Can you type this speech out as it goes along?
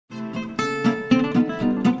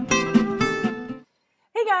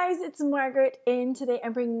Hey guys, it's Margaret, and today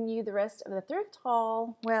I'm bringing you the rest of the thrift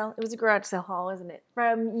haul. Well, it was a garage sale haul, isn't it?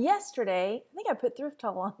 From yesterday. I think I put thrift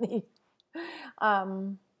haul on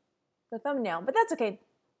the thumbnail, but that's okay.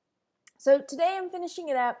 So today I'm finishing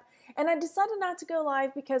it up, and I decided not to go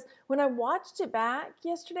live because when I watched it back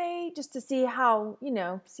yesterday, just to see how,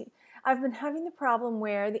 I've been having the problem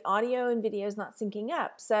where the audio and video is not syncing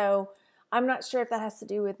up. So I'm not sure if that has to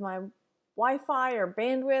do with my Wi-Fi or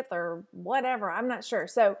bandwidth or whatever. I'm not sure.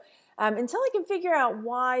 So until I can figure out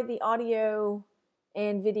why the audio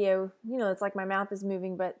and video, it's like my mouth is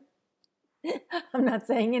moving, but I'm not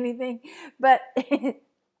saying anything. But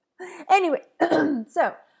anyway,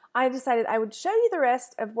 so I decided I would show you the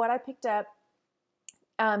rest of what I picked up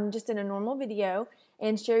just in a normal video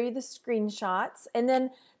and share you the screenshots. And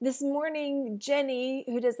then this morning, Jenny,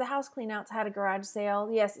 who does the house cleanouts, had a garage sale.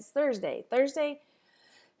 Yes, it's Thursday. Thursday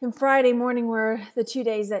and Friday morning were the 2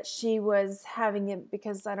 days that she was having it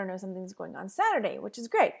because, I don't know, something's going on Saturday, which is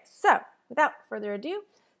great. So without further ado,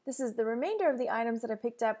 this is the remainder of the items that I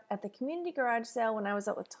picked up at the community garage sale when I was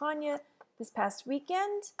out with Tanya this past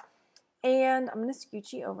weekend. And I'm going to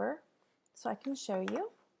scooch you over so I can show you.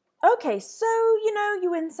 Okay, so, you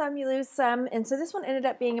win some, you lose some. And so this one ended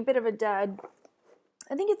up being a bit of a dud.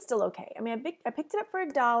 I think it's still okay. I mean, I picked it up for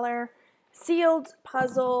 $1. Sealed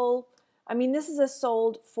puzzle. I mean, this is a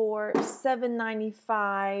sold for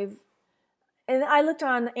 $7.95. And I looked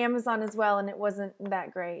on Amazon as well, and it wasn't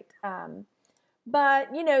that great. But,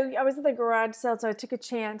 I was at the garage sale, so I took a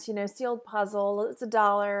chance, sealed puzzle. It's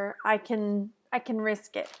 $1. I can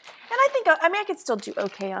risk it. And I could still do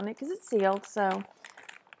okay on it because it's sealed, so.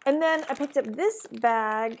 And then I picked up this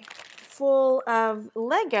bag full of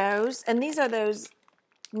Legos, and these are those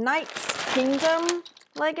Knights Kingdom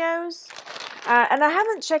Legos. And I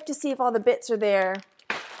haven't checked to see if all the bits are there,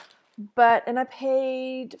 and I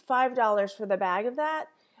paid $5 for the bag of that.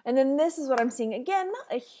 And then this is what I'm seeing. Again, not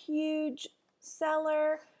a huge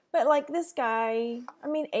seller, but like this guy, I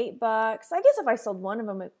mean, $8. I guess if I sold one of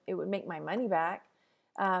them, it would make my money back.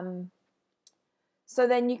 So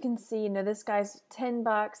then you can see, this guy's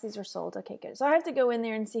 $10. These are sold. Okay, good. So I have to go in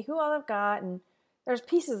there and see who all I've got. And there's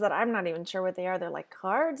pieces that I'm not even sure what they are. They're like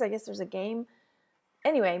cards. I guess there's a game.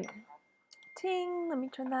 Anyway, ting. Let me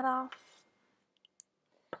turn that off.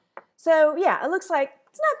 So yeah, it looks like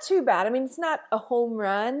it's not too bad. I mean, it's not a home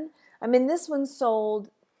run. I mean, this one sold.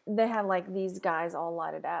 They had like these guys all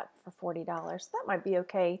lighted up for $40. That might be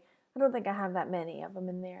okay. I don't think I have that many of them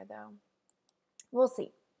in there though. We'll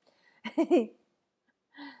see.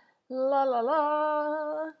 La la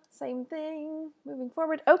la, same thing, moving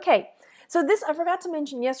forward. Okay, so this, I forgot to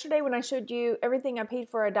mention yesterday when I showed you everything I paid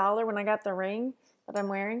for $1 when I got the ring that I'm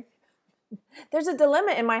wearing. There's a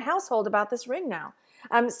dilemma in my household about this ring now.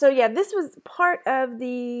 So yeah, this was part of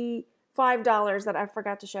the $5 that I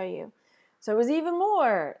forgot to show you. So it was even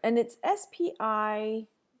more, and it's SPI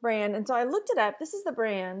brand, and so I looked it up. This is the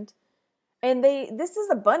brand, and this is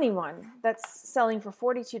a bunny one that's selling for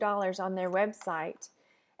 $42 on their website.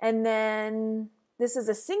 And then this is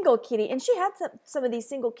a single kitty. And she had some of these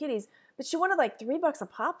single kitties, but she wanted like $3 a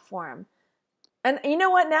pop for them. And you know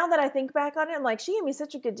what? Now that I think back on it, I'm like, she gave me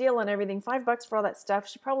such a good deal on everything. $5 for all that stuff.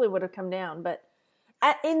 She probably would have come down. But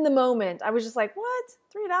in the moment, I was just like, what?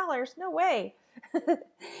 $3? No way.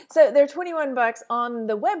 So they're $21 on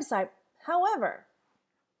the website. However,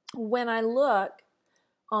 when I look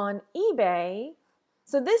on eBay,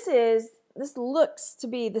 so this looks to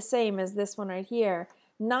be the same as this one right here.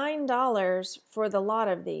 $9 for the lot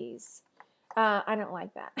of these. I don't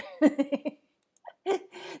like that.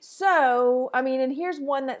 So, I mean, and here's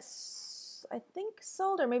one that's, I think,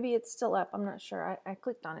 sold, or maybe it's still up. I'm not sure. I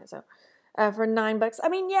clicked on it, so for $9. I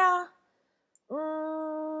mean, yeah.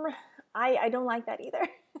 I don't like that either.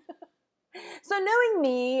 So knowing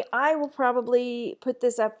me, I will probably put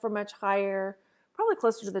this up for much higher, probably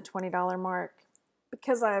closer to the $20 mark,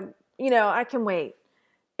 because I can wait.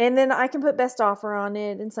 And then I can put best offer on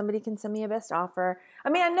it, and somebody can send me a best offer. I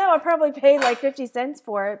mean, I know I probably paid like 50 cents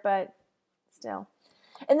for it, but still.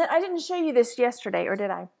 And then I didn't show you this yesterday, or did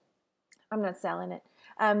I? I'm not selling it.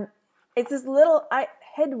 It's this little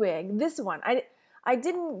Hedwig, this one. I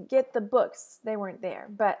didn't get the books. They weren't there,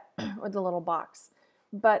 or the little box.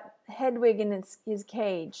 But Hedwig in his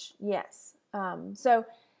cage, yes. So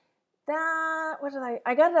that,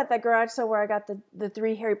 I got it at that garage sale where I got the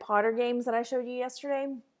 3 Harry Potter games that I showed you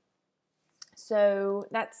yesterday. So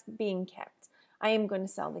that's being kept. I am going to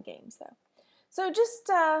sell the games though. So just,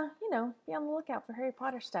 be on the lookout for Harry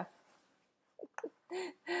Potter stuff.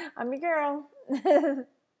 I'm your girl.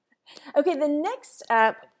 Okay, the next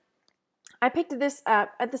up, I picked this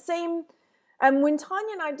up at the same When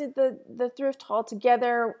Tanya and I did the thrift haul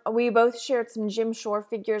together, we both shared some Jim Shore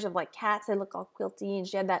figures of like cats. They look all quilty, and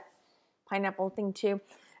she had that pineapple thing too.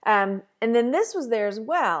 And then this was there as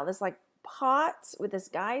well. This like pot with this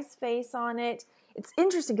guy's face on it. It's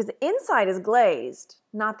interesting because the inside is glazed,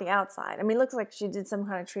 not the outside. I mean, it looks like she did some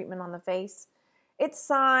kind of treatment on the face. It's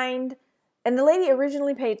signed, and the lady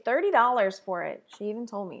originally paid $30 for it. She even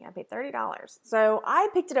told me I paid $30. So I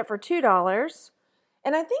picked it up for $2.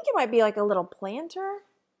 And I think it might be like a little planter.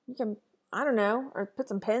 You can, I don't know, or put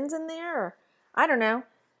some pens in there, or I don't know.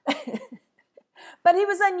 But it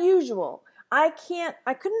was unusual. I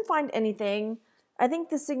couldn't find anything. I think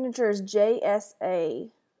the signature is JSA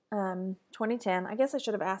 2010. I guess I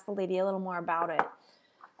should have asked the lady a little more about it.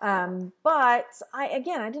 But I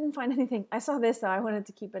didn't find anything. I saw this though. I wanted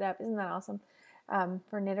to keep it up. Isn't that awesome?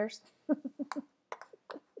 For knitters.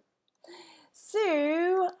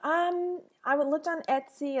 So, I looked on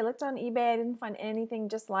Etsy, I looked on eBay, I didn't find anything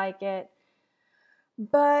just like it.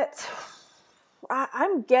 But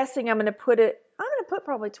I'm guessing I'm going to put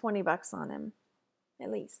probably $20 on him, at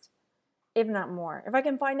least, if not more. If I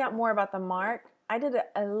can find out more about the mark, I did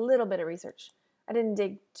a little bit of research. I didn't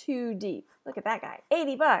dig too deep. Look at that guy,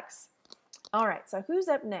 $80. All right, so who's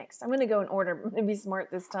up next? I'm going to go in order. I'm going to be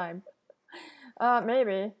smart this time.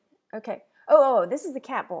 Maybe. Okay. Oh, this is the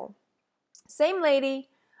cat bowl. Same lady.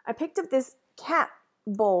 I picked up this cat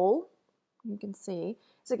bowl. You can see.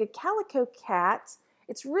 It's like a calico cat.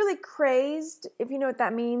 It's really crazed, if you know what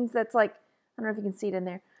that means. That's like, I don't know if you can see it in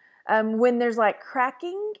there. When there's like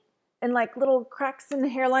cracking and like little cracks in the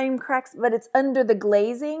hairline cracks, but it's under the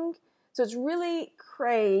glazing. So it's really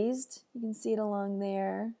crazed. You can see it along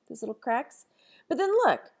there, these little cracks. But then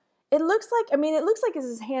look, it looks like this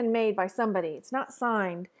is handmade by somebody. It's not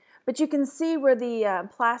signed. But you can see where the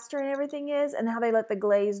plaster and everything is and how they let the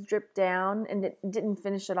glaze drip down and it didn't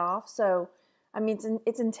finish it off. So, I mean,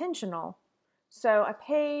 it's intentional. So I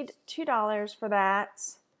paid $2 for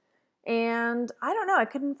that. And I don't know. I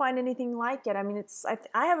couldn't find anything like it. I mean,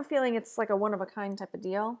 I have a feeling it's like a one-of-a-kind type of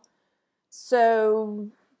deal. So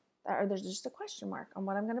there's just a question mark on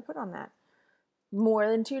what I'm going to put on that. More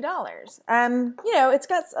than $2.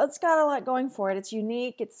 It's got a lot going for it. It's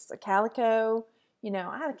unique. It's a calico.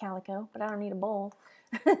 I have a calico, but I don't need a bowl.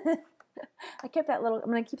 I'm going to keep that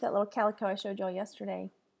little calico I showed y'all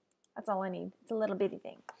yesterday. That's all I need. It's a little bitty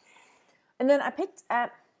thing. And then I picked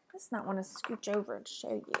up, I just not want to scooch over and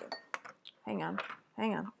show you. Hang on.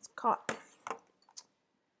 It's caught.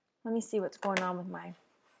 Let me see what's going on with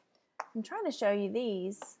I'm trying to show you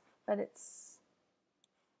these, but it's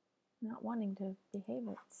not wanting to behave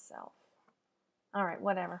itself. All right,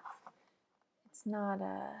 whatever. It's not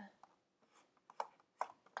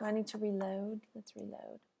Do I need to reload? Let's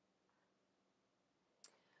reload.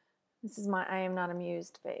 This is my I am not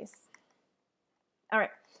amused face. All right,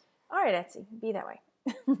 Etsy, be that way.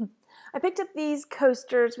 I picked up these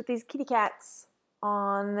coasters with these kitty cats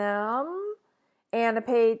on them, and I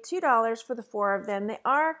paid $2 for the 4 of them. They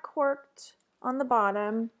are corked on the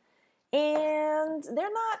bottom, and they're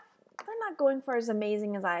not going for as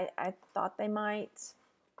amazing as I thought they might.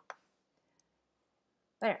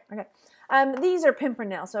 There, okay. These are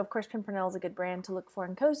Pimpernel, so of course Pimpernel is a good brand to look for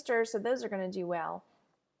in coasters, so those are going to do well.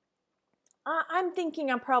 I'm thinking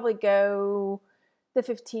I'll probably go the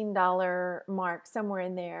 $15 mark, somewhere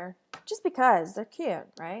in there, just because they're cute,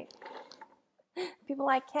 right? People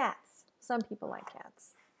like cats. Some people like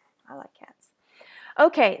cats. I like cats.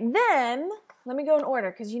 Okay, then let me go in order,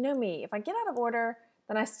 because you know me. If I get out of order,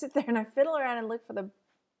 then I sit there and I fiddle around and look for the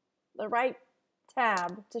right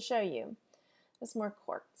tab to show you. There's more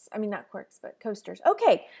corks. I mean, not corks, but coasters.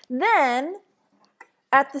 Okay, then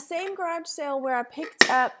at the same garage sale where I picked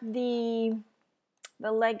up the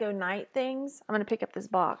Lego night things, I'm going to pick up this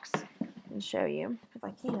box and show you if I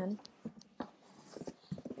can.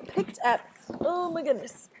 Picked up, oh my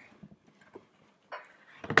goodness.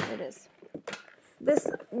 There it is. This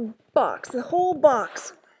box, the whole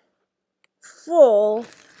box full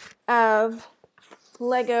of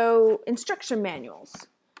Lego instruction manuals.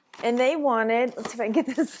 And they wanted, let's see if I can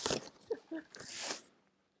get this.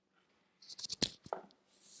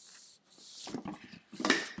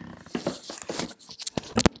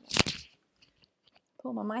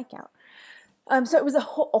 Pull my mic out. So it was a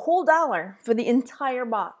whole $1 for the entire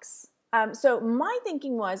box. So my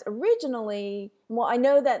thinking was originally, well, I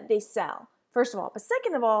know that they sell, first of all. But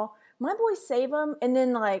second of all, my boys save them. And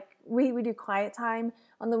then like we do quiet time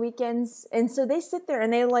on the weekends. And so they sit there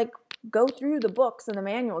and they like go through the books and the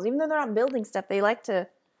manuals. Even though they're not building stuff, they like to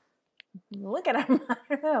look at them. I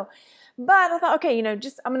don't know. But I thought, okay, I'm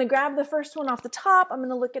going to grab the first one off the top. I'm going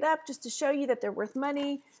to look it up just to show you that they're worth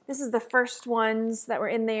money. This is the first ones that were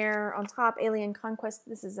in there on top, Alien Conquest.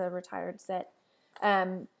 This is a retired set.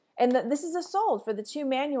 And this is a sold for the 2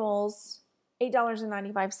 manuals,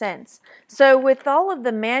 $8.95. So with all of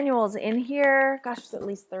the manuals in here, gosh, there's at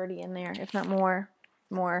least 30 in there, if not more.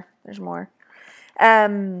 There's more.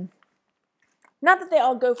 Not that they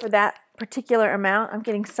all go for that particular amount. I'm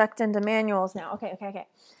getting sucked into manuals now. Okay.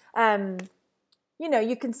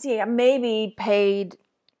 You can see I maybe paid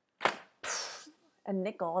a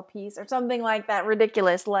nickel a piece or something like that.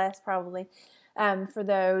 Ridiculous, less probably, for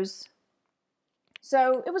those.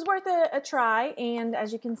 So it was worth a try. And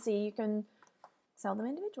as you can see, you can sell them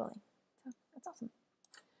individually. So that's awesome.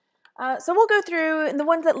 So we'll go through, and the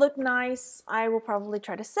ones that look nice, I will probably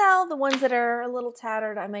try to sell. The ones that are a little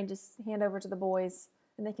tattered, I may just hand over to the boys,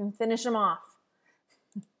 and they can finish them off.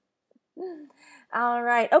 All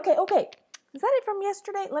right. Okay. Is that it from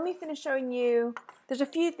yesterday? Let me finish showing you. There's a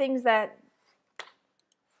few things that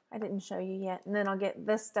I didn't show you yet, and then I'll get,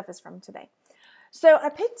 this stuff is from today. So I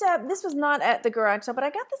picked up, this was not at the garage sale, but I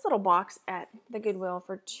got this little box at the Goodwill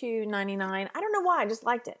for $2.99. I don't know why, I just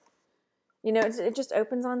liked it. It just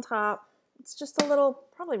opens on top. It's just a little,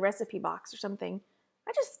 probably recipe box or something.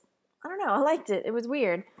 I don't know. I liked it. It was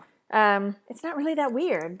weird. It's not really that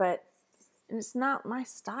weird, but it's not my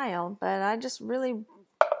style. But I liked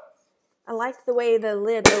the way the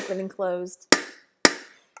lid opened and closed. It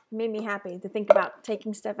made me happy to think about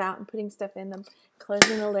taking stuff out and putting stuff in them,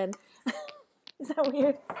 closing the lid. Is that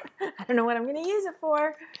weird? I don't know what I'm going to use it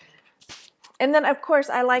for. And then, of course,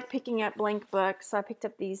 I like picking up blank books. So I picked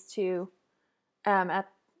up these 2. At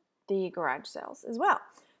the garage sales as well.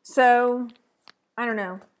 So, I don't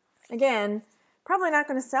know. Again, probably not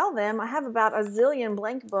going to sell them. I have about a zillion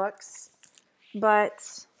blank books,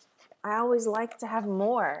 but I always like to have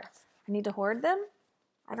more. I need to hoard them?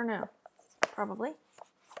 I don't know. Probably.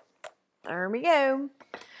 There we go.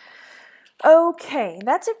 Okay,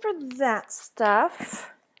 that's it for that stuff.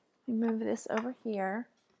 Let me move this over here.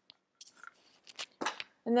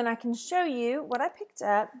 And then I can show you what I picked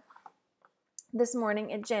up this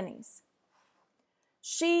morning at Jenny's.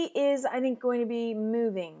 She is, I think, going to be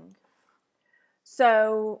moving.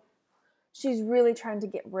 So she's really trying to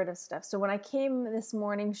get rid of stuff. So when I came this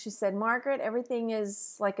morning, she said, Margaret, everything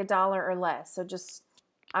is like $1 or less. So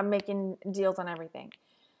I'm making deals on everything.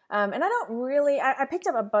 And I don't really, I picked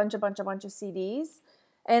up a bunch of CDs,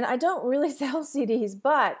 and I don't really sell CDs,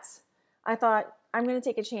 but I thought I'm going to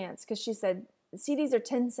take a chance because she said CDs are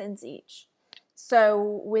 10 cents each.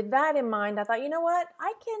 So with that in mind, I thought, you know what?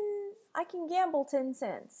 I can gamble 10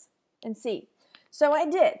 cents and see. So I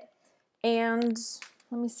did. And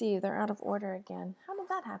let me see, they're out of order again. How did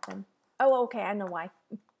that happen? Oh, okay, I know why.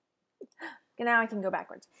 Now I can go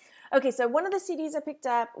backwards. Okay, so one of the CDs I picked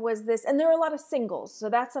up was this, and there are a lot of singles. So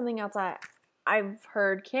that's something else I've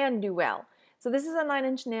heard can do well. So this is a 9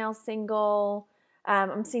 Inch Nails single.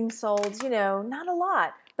 I'm seeing sold, not a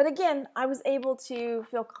lot. But again, I was able to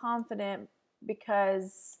feel confident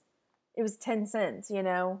because it was 10 cents,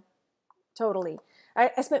 totally.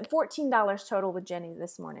 I spent $14 total with Jenny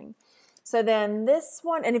this morning. So then this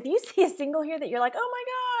one, and if you see a single here that you're like, oh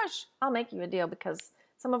my gosh, I'll make you a deal because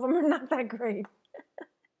some of them are not that great.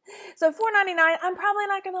 So $4.99, I'm probably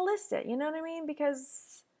not going to list it, you know what I mean?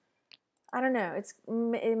 Because, I don't know,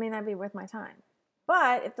 it may not be worth my time.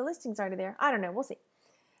 But if the listing's already there, I don't know, we'll see.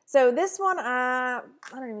 So this one, I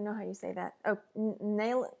don't even know how you say that. Oh,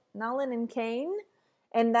 Nolan and Kane.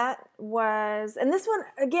 And that was, and this one,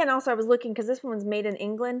 again, also I was looking because this one was made in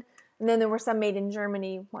England. And then there were some made in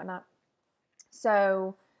Germany, whatnot.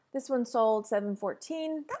 So this one sold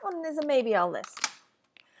 $7.14. That one is a maybe I'll list.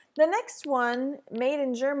 The next one, made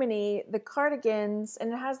in Germany, the Cardigans,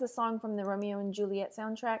 and it has the song from the Romeo and Juliet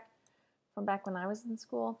soundtrack from back when I was in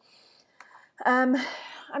school. I'm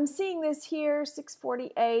seeing this here,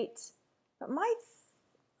 $6.48, but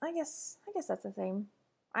I guess that's the same.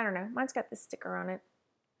 I don't know. Mine's got this sticker on it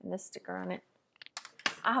and this sticker on it.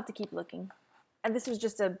 I'll have to keep looking. And this was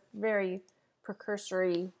just a very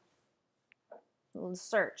precursory little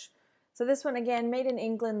search. So this one, again, made in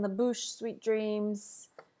England, the Bush Sweet Dreams.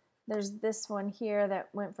 There's this one here that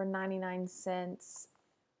went for 99 cents.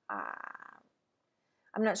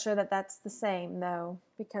 I'm not sure that that's the same, though,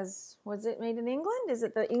 because was it made in England? Is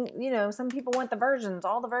it some people want the versions,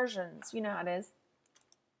 all the versions. You know how it is.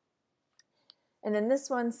 And then this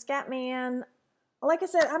one, Scatman. Like I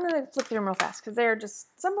said, I'm going to flip through them real fast because they're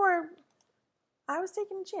just somewhere. I was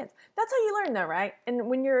taking a chance. That's how you learn, though, right? And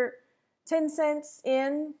when you're 10 cents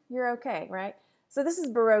in, you're okay, right? So this is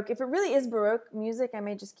Baroque. If it really is Baroque music, I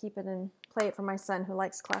may just keep it and play it for my son who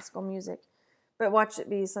likes classical music. But watch it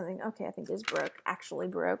be something, okay, I think it is Baroque, actually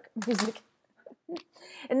Baroque music.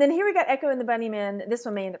 And then here we got Echo and the Bunnymen. This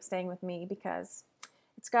one may end up staying with me because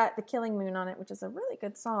it's got The Killing Moon on it, which is a really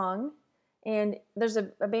good song. And there's a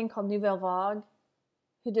band called Nouvelle Vague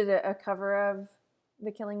who did a cover of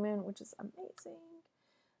The Killing Moon, which is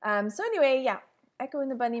amazing. So anyway, yeah, Echo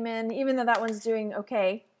and the Bunnymen, even though that one's doing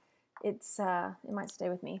okay, it might stay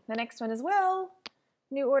with me. The next one as well,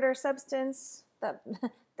 New Order Substance.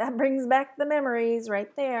 That brings back the memories right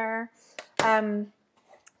there.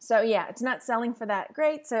 So yeah, it's not selling for that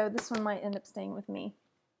great, so this one might end up staying with me.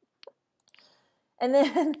 And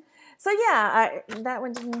then, so yeah, that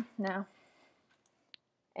one didn't, no.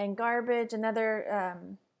 And Garbage, another,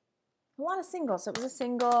 a lot of singles. So it was a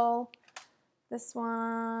single. This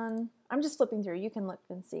one, I'm just flipping through. You can look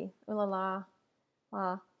and see. Ooh la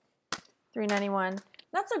la, $3.91.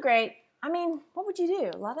 Not so great. I mean, what would you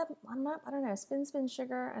do? Lot them up? I don't know. Spin, Spin,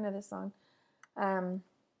 Sugar. I know this song.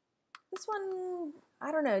 This one,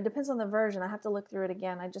 I don't know. It depends on the version. I have to look through it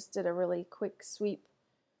again. I just did a really quick sweep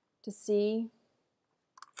to see.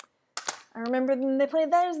 I remember when they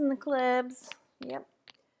played those in the clubs. Yep.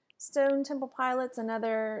 Stone Temple Pilots,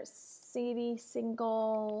 another CD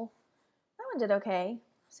single. That one did okay.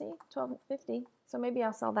 See, $12.50. So maybe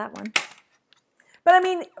I'll sell that one. But I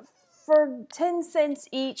mean, for 10 cents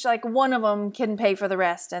each, like one of them can pay for the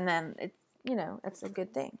rest, and then it's, you know, that's a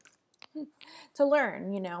good thing to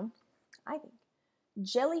learn, you know. I think.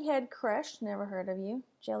 Jellyhead Crush, never heard of you.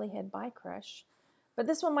 Jellyhead by Crush. But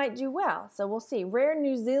this one might do well, so we'll see. Rare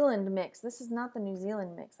New Zealand mix. This is not the New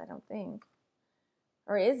Zealand mix, I don't think.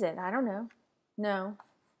 Or is it? I don't know. No.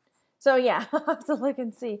 So yeah, I'll have to look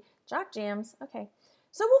and see. Jock Jams. Okay.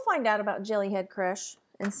 So we'll find out about Jellyhead Crush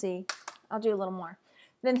and see. I'll do a little more.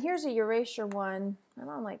 Then here's a Erasure one. My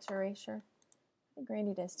mom likes Erasure. I think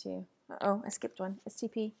Randy does too. Uh-oh, I skipped one.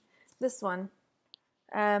 STP. This one.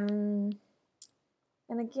 And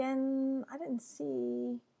again, I didn't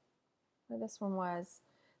see where this one was.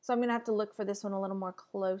 So I'm going to have to look for this one a little more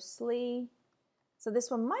closely. So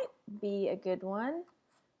this one might be a good one.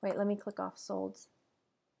 Wait, let me click off solds.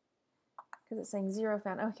 Because it's saying 0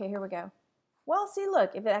 found. Okay, here we go. Well, see,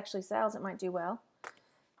 look, if it actually sells, it might do well.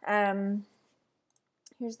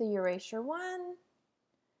 Here's the Erasure one.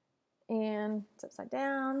 And it's upside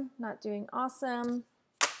down. Not doing awesome.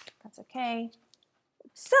 That's okay.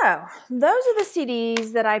 So, those are the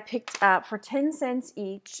CDs that I picked up for 10 cents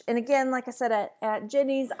each. And again, like I said, at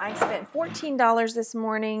Jenny's, I spent $14 this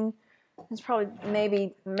morning. There's probably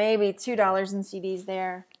maybe $2 in CDs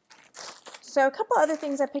there. So, a couple other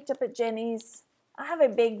things I picked up at Jenny's. I have a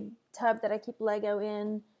big tub that I keep Lego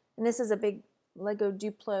in. And this is a big Lego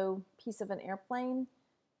Duplo piece of an airplane.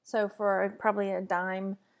 So, for probably a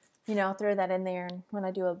dime, you know, I'll throw that in there. And when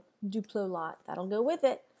I do a Duplo lot, that'll go with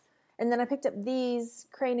it. And then I picked up these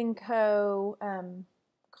Crane & Co.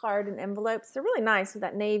 Card and envelopes. They're really nice with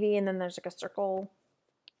that navy, and then there's like a circle.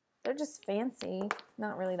 They're just fancy.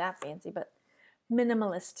 Not really that fancy, but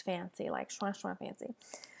minimalist fancy, like schwa schwa fancy.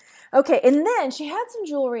 Okay, and then she had some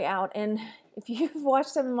jewelry out, and if you've watched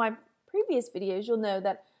some of my previous videos, you'll know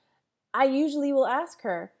that I usually will ask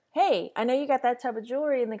her, hey, I know you got that tub of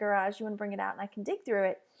jewelry in the garage. You want to bring it out, and I can dig through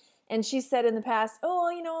it. And she said in the past, oh,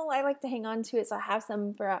 you know, I like to hang on to it, so I have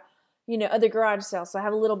some for you know, other garage sales, so I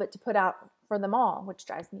have a little bit to put out for them all, which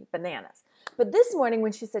drives me bananas. But this morning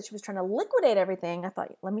when she said she was trying to liquidate everything, I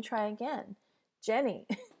thought, let me try again. Jenny,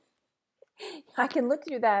 I can look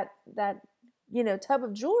through that you know, tub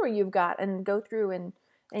of jewelry you've got and go through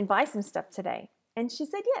and buy some stuff today. And she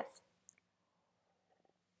said yes.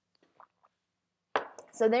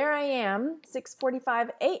 So there I am, 6:45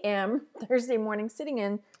 a.m. Thursday morning, sitting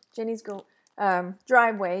in Jenny's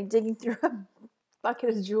driveway, digging through a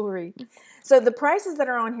bucket of jewelry. So the prices that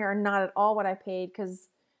are on here are not at all what I paid because,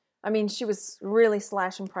 I mean, she was really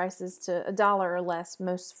slashing prices to $1 or less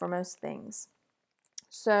for most things.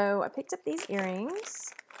 So I picked up these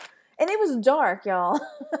earrings, and it was dark, y'all.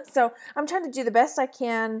 So I'm trying to do the best I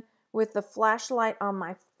can with the flashlight on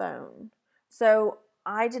my phone. So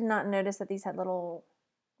I did not notice that these had little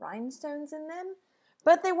rhinestones in them,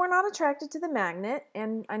 but they were not attracted to the magnet,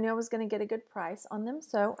 and I knew I was going to get a good price on them,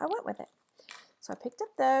 so I went with it. So I picked up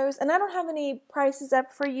those, and I don't have any prices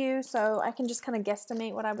up for you, so I can just kind of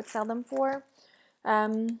guesstimate what I would sell them for.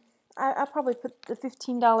 I'll probably put the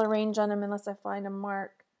 $15 range on them unless I find a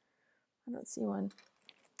mark. I don't see one.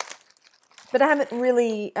 But I haven't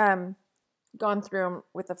really gone through them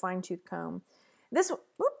with a fine-tooth comb. This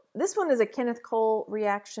one is a Kenneth Cole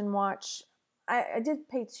reaction watch. I did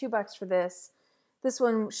pay $2 for this. This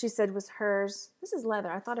one she said was hers. This is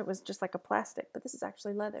leather. I thought it was just like a plastic, but this is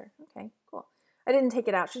actually leather. Okay, cool. I didn't take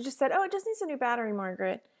it out. She just said, oh, it just needs a new battery,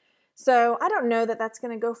 Margaret. So I don't know that that's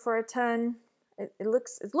going to go for a ton.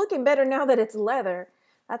 It's looking better now that it's leather.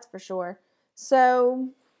 That's for sure. So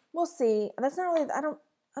we'll see. That's not really, I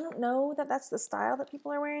don't know that that's the style that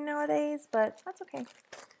people are wearing nowadays, but that's okay.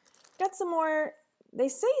 Got some more, they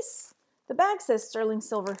say, the bag says sterling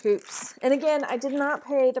silver hoops. And again, I did not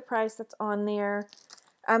pay the price that's on there.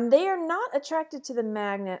 They are not attracted to the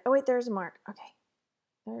magnet. Oh wait, there's a mark. Okay,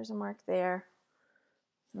 there's a mark there.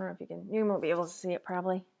 I don't know if you won't be able to see it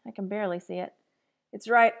probably. I can barely see it. It's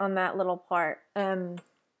right on that little part.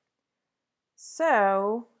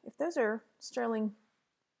 So if those are sterling,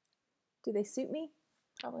 do they suit me?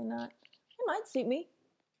 Probably not. They might suit me.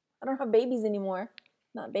 I don't have babies anymore.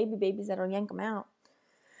 Not babies that'll yank them out.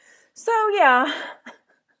 So yeah,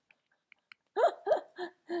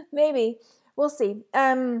 maybe. We'll see.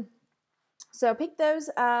 So pick those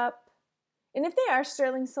up. And if they are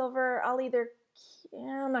sterling silver, I'll either,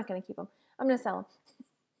 yeah, I'm not going to keep them. I'm going to sell them.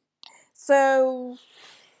 So,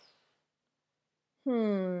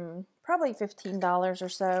 probably $15 or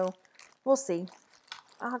so. We'll see.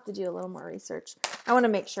 I'll have to do a little more research. I want to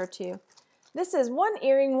make sure too. This is 1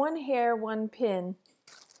 earring, 1 hair, 1 pin.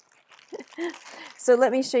 So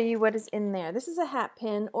let me show you what is in there. This is a hat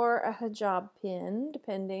pin or a hijab pin,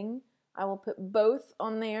 depending. I will put both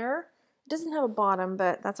on there. It doesn't have a bottom,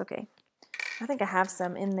 but that's okay. I think I have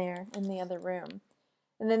some in there in the other room.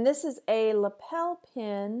 And then this is a lapel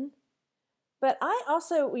pin. But I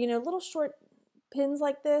also, you know, little short pins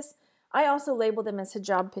like this, I also label them as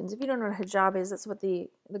hijab pins. If you don't know what a hijab is, that's what the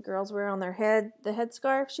girls wear on their head, the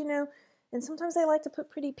headscarves, you know. And sometimes they like to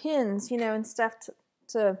put pretty pins, you know, and stuff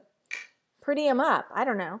to pretty them up. I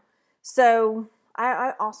don't know. So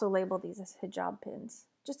I also label these as hijab pins,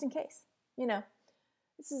 just in case, you know.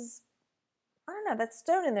 This is, I don't know, that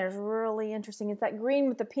stone in there is really interesting. It's that green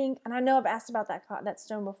with the pink, and I know I've asked about that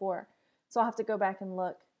stone before, so I'll have to go back and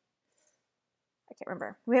look. I can't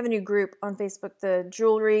remember. We have a new group on Facebook, the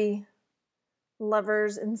Jewelry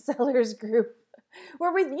Lovers and Sellers group,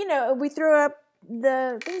 where we throw up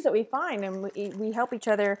the things that we find, and we help each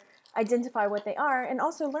other identify what they are and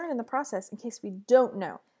also learn in the process in case we don't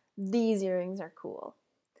know. These earrings are cool.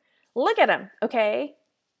 Look at them, okay?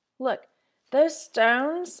 Look, those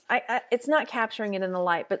stones, it's not capturing it in the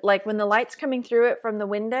light, but like when the light's coming through it from the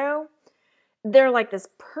window, they're like this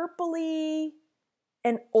purpley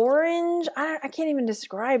and orange. I can't even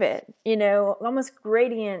describe it, you know, almost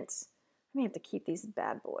gradient. I may have to keep these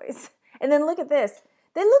bad boys. And then look at this.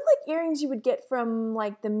 They look like earrings you would get from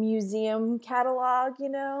like the museum catalog, you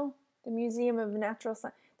know, the Museum of Natural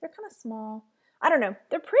Science. They're kind of small. I don't know.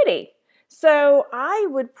 They're pretty. So I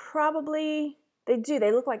would probably,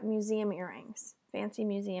 they look like museum earrings, fancy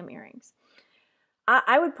museum earrings.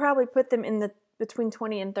 I would probably put them in the between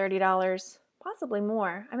 $20 and $30, possibly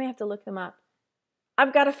more. I may have to look them up.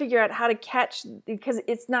 I've got to figure out how to catch, because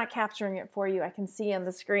it's not capturing it for you. I can see on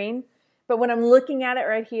the screen. But when I'm looking at it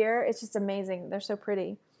right here, it's just amazing. They're so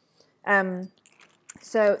pretty.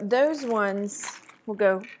 So those ones will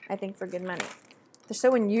go, I think, for good money. They're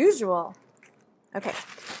so unusual. Okay,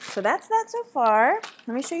 so that's that so far.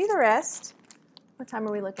 Let me show you the rest. What time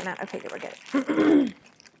are we looking at? Okay, good, we're good.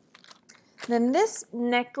 Then this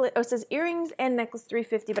necklace, oh, it says earrings and necklace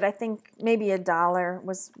 $3.50, but I think maybe $1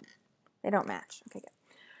 was, they don't match. Okay, good.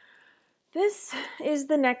 This is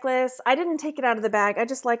the necklace. I didn't take it out of the bag. I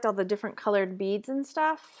just liked all the different colored beads and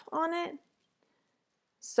stuff on it.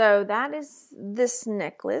 So that is this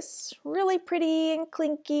necklace. Really pretty and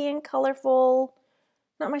clinky and colorful.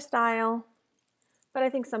 Not my style, but I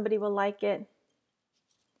think somebody will like it.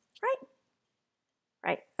 Right?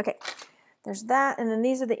 Right. Okay. There's that. And then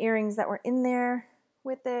these are the earrings that were in there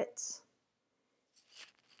with it.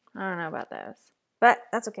 I don't know about those, but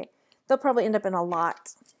that's okay. They'll probably end up in a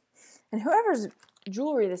lot. And whoever's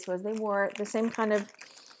jewelry this was, they wore the same kind of,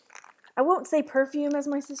 I won't say perfume as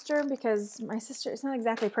my sister, because my sister, it's not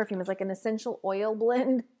exactly perfume. It's like an essential oil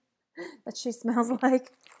blend that she smells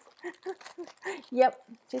like. Yep,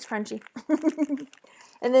 she's crunchy.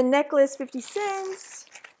 And then necklace, 50 cents.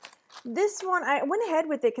 This one, I went ahead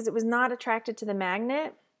with it because it was not attracted to the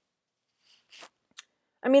magnet.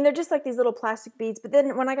 I mean, they're just like these little plastic beads, but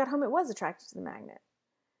then when I got home, it was attracted to the magnet.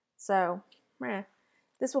 So,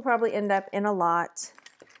 this will probably end up in a lot.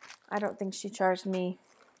 I don't think she charged me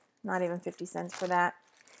not even 50 cents for that.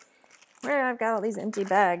 I've got all these empty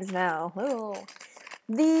bags now. Oh.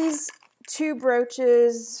 These 2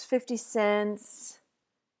 brooches, 50 cents.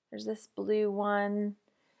 There's this blue one.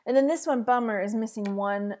 And then this one, bummer, is missing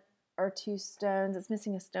 1 or 2 stones. It's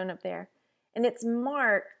missing a stone up there. and it's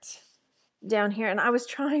marked down here, and I was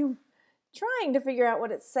trying to figure out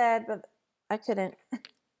what it said, but I couldn't.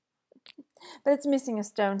 But it's missing a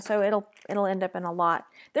stone, so it'll end up in a lot.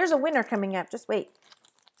 There's a winner coming up. Just wait.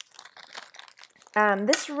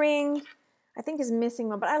 This ring, I think, is missing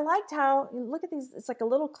one, but I liked how, look at these. It's like a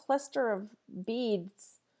little cluster of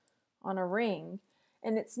beads on a ring,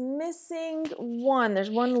 and it's missing one. There's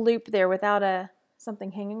one loop there without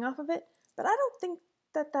something hanging off of it, but I don't think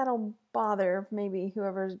that'll bother maybe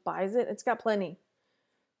whoever buys it. It's got plenty.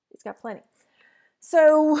 It's got plenty.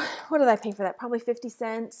 So what did I pay for that? Probably 50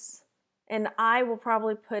 cents. And I will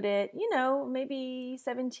probably put it, you know, maybe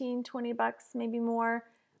 17, 20 bucks, maybe more.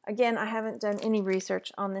 Again, I haven't done any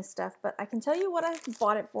research on this stuff, but I can tell you what I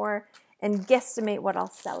bought it for and guesstimate what I'll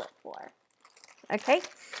sell it for. Okay,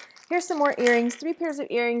 here's some more earrings. 3 pairs of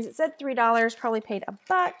earrings. It said $3, probably paid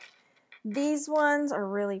 $1. These ones are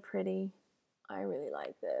really pretty. I really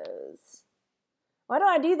like those. Why do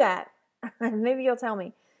I do that? Maybe you'll tell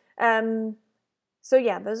me. So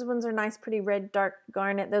yeah, those ones are nice, pretty red, dark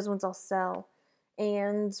garnet. Those ones I'll sell.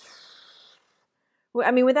 And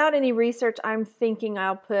I mean, without any research, I'm thinking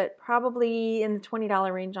I'll put probably in the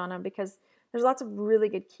 $20 range on them, because there's lots of really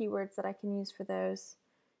good keywords that I can use for those.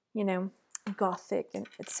 You know, gothic and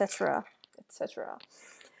etc., etc.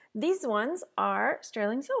 These ones are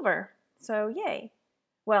sterling silver. So yay.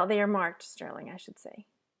 Well, they are marked sterling, I should say.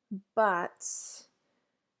 But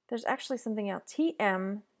there's actually something else.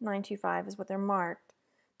 TM925 is what they're marked.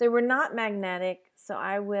 They were not magnetic, so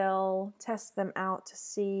I will test them out to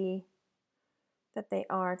see that they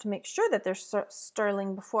are, to make sure that they're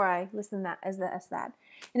sterling before I list them as that.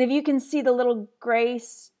 And if you can see the little gray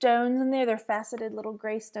stones in there, they're faceted little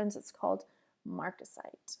gray stones. It's called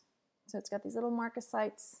marcasite. So it's got these little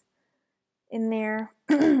marcasites in there.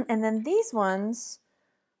 And then these ones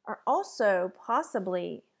are also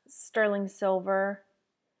possibly sterling silver.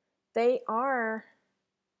 They are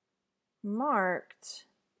marked.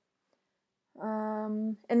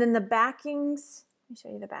 And then the backings, let me show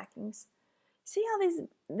you the backings. See how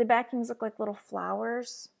the backings look like little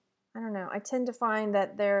flowers? I don't know. I tend to find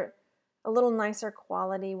that they're a little nicer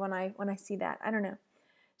quality when I see that. I don't know.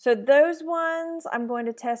 So those ones I'm going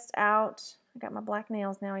to test out. I got my black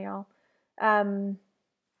nails now, y'all.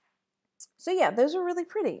 So yeah, those are really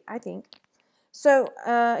pretty, I think. So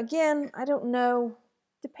again, I don't know.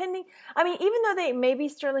 Depending, I mean, even though they may be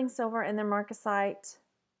sterling silver and they're marcasite,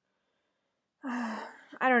 I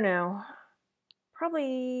don't know.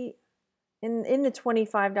 Probably in the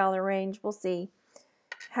 $25 range. We'll see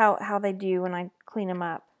how they do when I clean them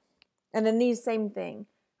up. And then these, same thing.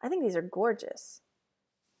 I think these are gorgeous.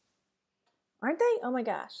 Aren't they? Oh my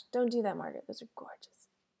gosh. Don't do that, Margaret. Those are gorgeous.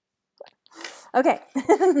 Okay.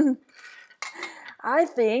 I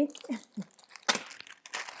think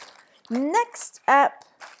next up,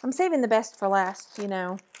 I'm saving the best for last, you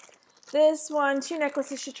know. This one, 2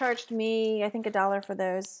 necklaces she charged me, I think $1 for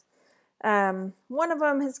those. One of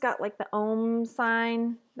them has got like the Om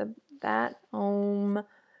sign, that Om,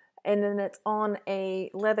 and then it's on a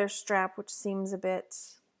leather strap, which seems a bit...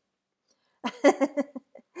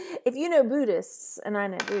 If you know Buddhists, and I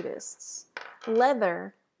know Buddhists,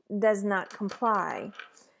 leather does not comply.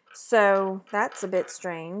 So that's a bit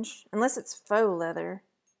strange, unless it's faux leather.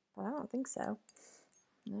 But I don't think so.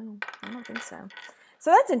 No, I don't think so.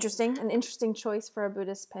 So that's interesting, an interesting choice for a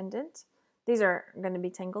Buddhist pendant. These are going to be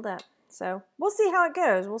tangled up. So we'll see how it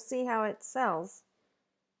goes. We'll see how it sells.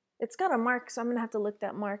 It's got a mark, so I'm going to have to look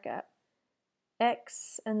that mark up.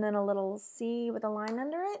 X and then a little C with a line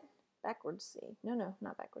under it. Backwards C. No,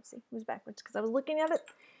 not backwards C. It was backwards because I was looking at it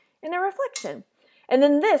in a reflection. And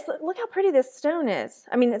then this, look how pretty this stone is.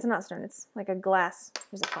 I mean, it's not stone, it's like a glass.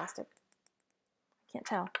 There's a plastic. I can't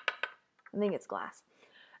tell. I think it's glass.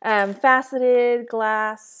 Faceted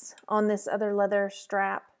glass on this other leather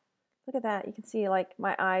strap. Look at that. You can see like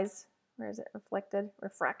my eyes. Where is it?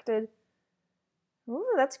 Refracted.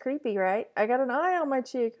 Ooh, that's creepy, right? I got an eye on my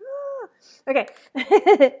cheek. Ah. Okay.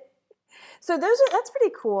 So that's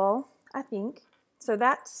pretty cool, I think. So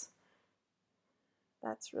that's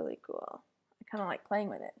really cool. I kind of like playing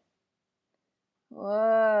with it.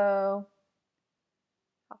 Whoa.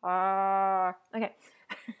 Okay.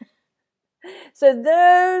 So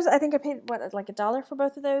those, I think I paid, what, like $1 for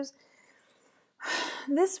both of those?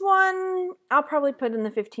 This one, I'll probably put in the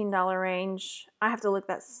 $15 range. I have to look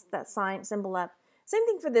that symbol up. Same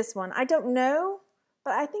thing for this one. I don't know,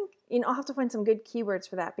 but I think, you know, I'll have to find some good keywords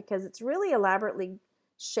for that because it's really elaborately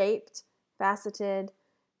shaped, faceted,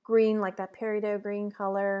 green, like that peridot green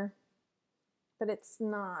color. But it's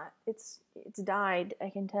not. It's dyed, I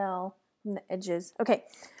can tell from the edges. Okay,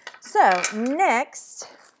 so next,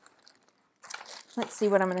 let's see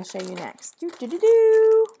what I'm going to show you next.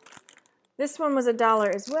 This one was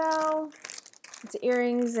 $1 as well. It's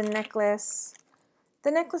earrings and necklace.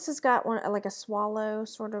 The necklace has got one like a swallow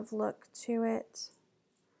sort of look to it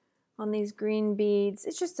on these green beads.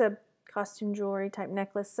 It's just a costume jewelry type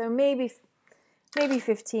necklace, so maybe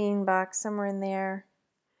 $15, somewhere in there.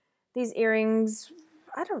 These earrings,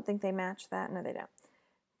 I don't think they match that. No, they don't.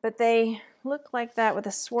 But they look like that with a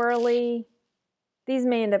swirly. These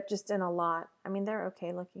may end up just in a lot. I mean, they're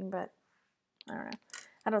okay looking, but I don't know.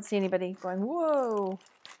 I don't see anybody going, whoa,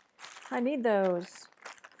 I need those.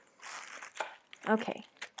 Okay,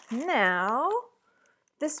 now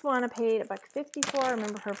this one I paid $1.50 for. I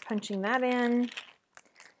remember her punching that in.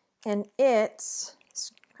 And it's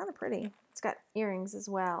kind of pretty. It's got earrings as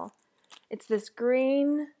well. It's this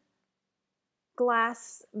green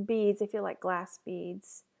glass beads. They feel like glass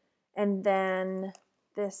beads. And then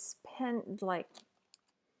this pendant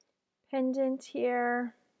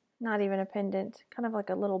here. Not even a pendant. Kind of like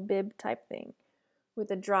a little bib type thing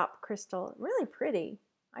with a drop crystal. Really pretty,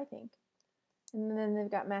 I think. And then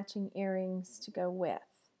they've got matching earrings to go with.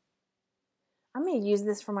 I'm going to use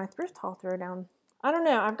this for my thrift haul throwdown. I don't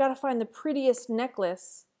know. I've got to find the prettiest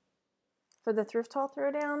necklace for the thrift haul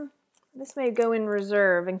throwdown. This may go in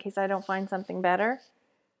reserve in case I don't find something better.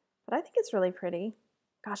 But I think it's really pretty.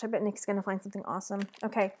 Gosh, I bet Nick's going to find something awesome.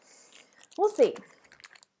 Okay, we'll see.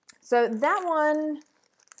 So that one,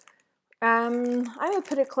 I would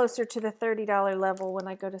put it closer to the $30 level when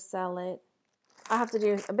I go to sell it. I'll have to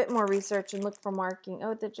do a bit more research and look for marking.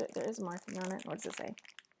 Oh, there is marking on it. What does it say?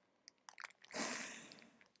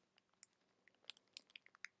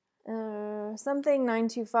 Something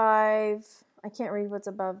 925. I can't read what's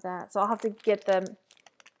above that, so I'll have to get the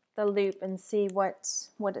loop and see what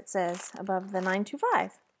it says above the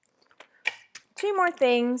 925. Three more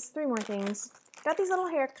things. Got these little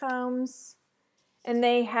hair combs, and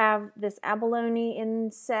they have this abalone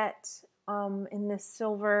inset in this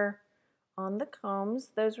silver on the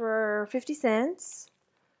combs. Those were 50 cents,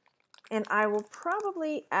 and I will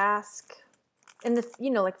probably ask in the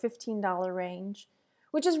like $15 range,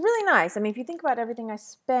 which is really nice. I mean, if you think about everything I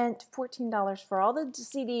spent, $14 for all the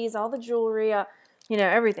CDs, all the jewelry,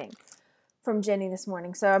 everything from Jenny this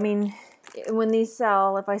morning. So I mean, when these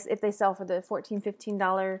sell, if they sell for the $14,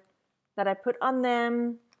 $15 that I put on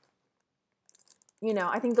them,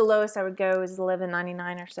 I think the lowest I would go is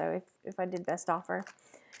 $11.99 or so if I did best offer.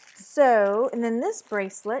 So, and then this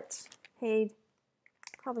bracelet paid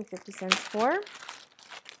probably 50 cents for.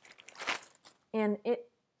 And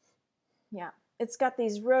it's got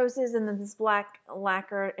these roses and then this black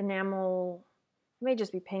lacquer enamel. It may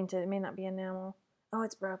just be painted. It may not be enamel. Oh,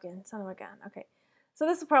 it's broken. Son of a gun. Okay. So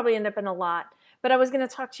this will probably end up in a lot. But I was going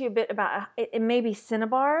to talk to you a bit about it may be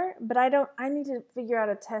Cinnabar, but I need to figure out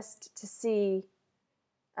a test to see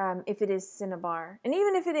if it is Cinnabar. And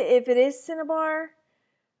even if it is Cinnabar,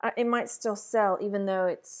 it might still sell even though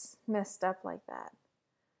it's messed up like that.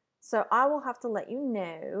 So I will have to let you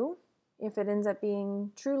know if it ends up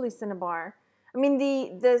being truly Cinnabar. I mean,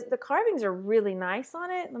 the carvings are really nice on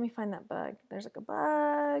it. Let me find that bug. There's like a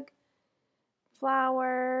bug.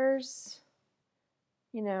 Flowers.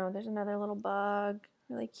 There's another little bug.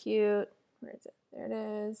 Really cute. Where is it? There it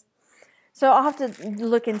is. So I'll have to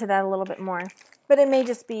look into that a little bit more. But it may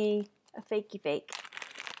just be a fakey fake.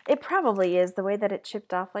 It probably is, the way that it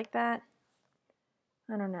chipped off like that.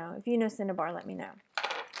 I don't know. If you know Cinnabar, let me know.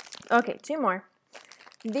 Okay, two more.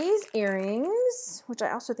 These earrings, which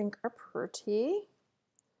I also think are pretty,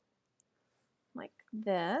 like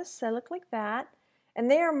this. They look like that.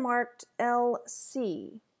 And they are marked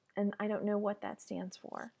LC. And I don't know what that stands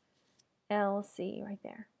for. LC right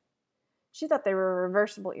there. She thought they were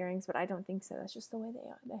reversible earrings, but I don't think so. That's just the way they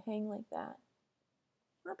are. They hang like that.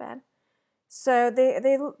 Not bad. So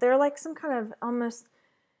they're like some kind of almost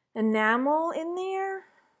enamel in there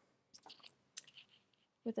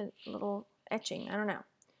with a little etching. I don't know.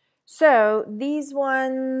 So these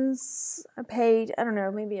ones I paid, I don't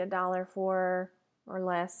know, maybe $1 for, or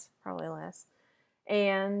less, probably less.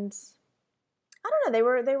 And I don't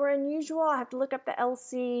know, they were unusual. I have to look up the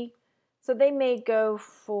LC. So they may go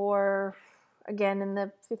for, again, in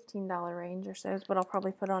the $15 range or so is what I'll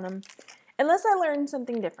probably put on them. Unless I learn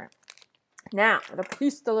something different. Now, the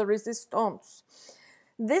piece de la resistance.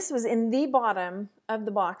 This was in the bottom of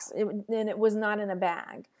the box, and it was not in a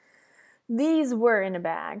bag. These were in a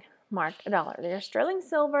bag, marked $1. They are sterling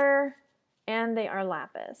silver, and they are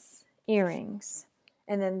lapis earrings.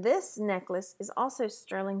 And then this necklace is also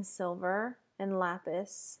sterling silver and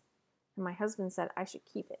lapis. And my husband said I should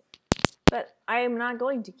keep it. But I am not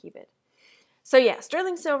going to keep it. So yeah,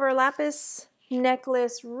 sterling silver, lapis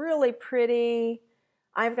necklace, really pretty.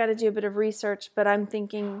 I've got to do a bit of research, but I'm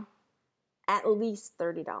thinking at least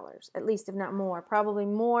 $30, at least if not more, probably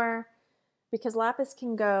more, because lapis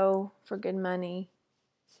can go for good money.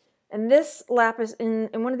 And this lapis, in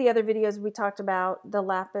one of the other videos we talked about the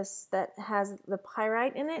lapis that has the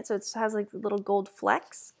pyrite in it, so it has like little gold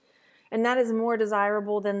flecks, and that is more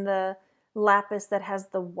desirable than the lapis that has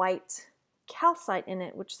the white calcite in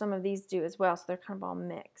it, which some of these do as well, so they're kind of all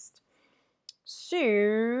mixed.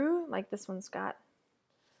 So, like this one's got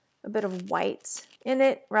a bit of white in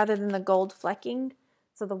it rather than the gold flecking,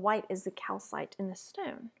 so the white is the calcite in the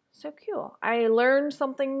stone. So cool. I learned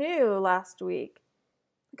something new last week.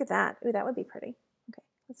 Look at that. Ooh, that would be pretty. Okay,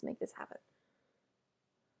 let's make this happen.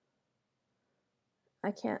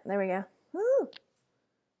 I can't. There we go. Ooh,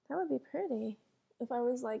 that would be pretty. If I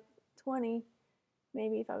was like 20,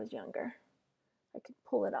 maybe if I was younger, I could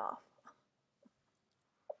pull it off.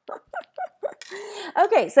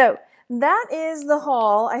 Okay, so that is the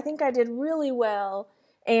haul. I think I did really well.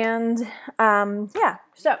 And yeah,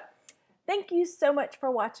 so thank you so much for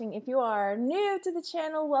watching. If you are new to the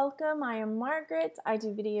channel, welcome. I am Margaret. I do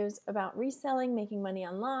videos about reselling, making money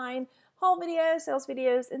online, haul videos, sales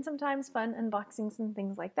videos, and sometimes fun unboxings and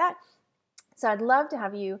things like that. So I'd love to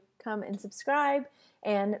have you come and subscribe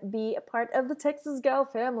and be a part of the Texas Gal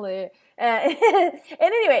family. And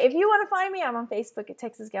anyway, if you want to find me, I'm on Facebook at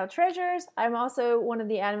Texas Gal Treasures. I'm also one of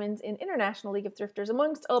the admins in International League of Thrifters,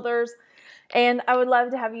 amongst others. And I would love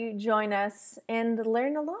to have you join us and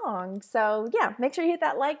learn along. So yeah, make sure you hit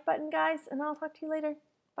that like button, guys, and I'll talk to you later.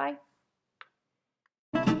 Bye.